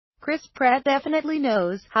Chris Pratt definitely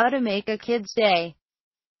knows how to make a kid's day.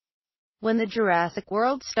 When the Jurassic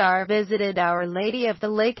World star visited Our Lady of the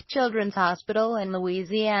Lake Children's Hospital in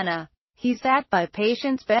Louisiana, he sat by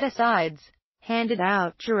patients' bedsides, handed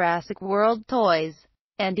out Jurassic World toys,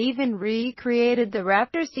 and even recreated the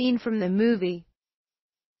raptor scene from the movie.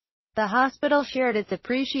 The hospital shared its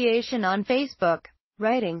appreciation on Facebook,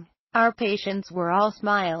 writing, "Our patients were all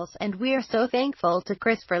smiles, and we are so thankful to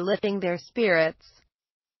Chris for lifting their spirits."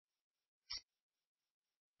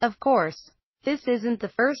 Of course, this isn't the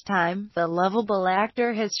first time the lovable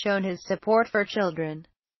actor has shown his support for children.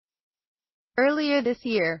 Earlier this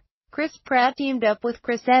year, Chris Pratt teamed up with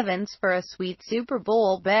Chris Evans for a sweet Super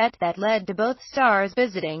Bowl bet that led to both stars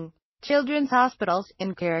visiting children's hospitals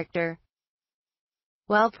in character.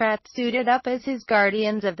 While Pratt suited up as his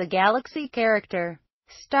Guardians of the Galaxy character,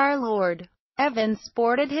 Star-Lord, Evans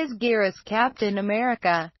sported his gear as Captain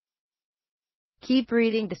America. Keep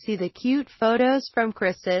reading to see the cute photos from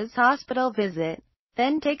Chris's hospital visit.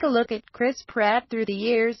 Then take a look at Chris Pratt through the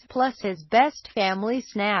years, plus his best family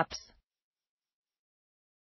snaps.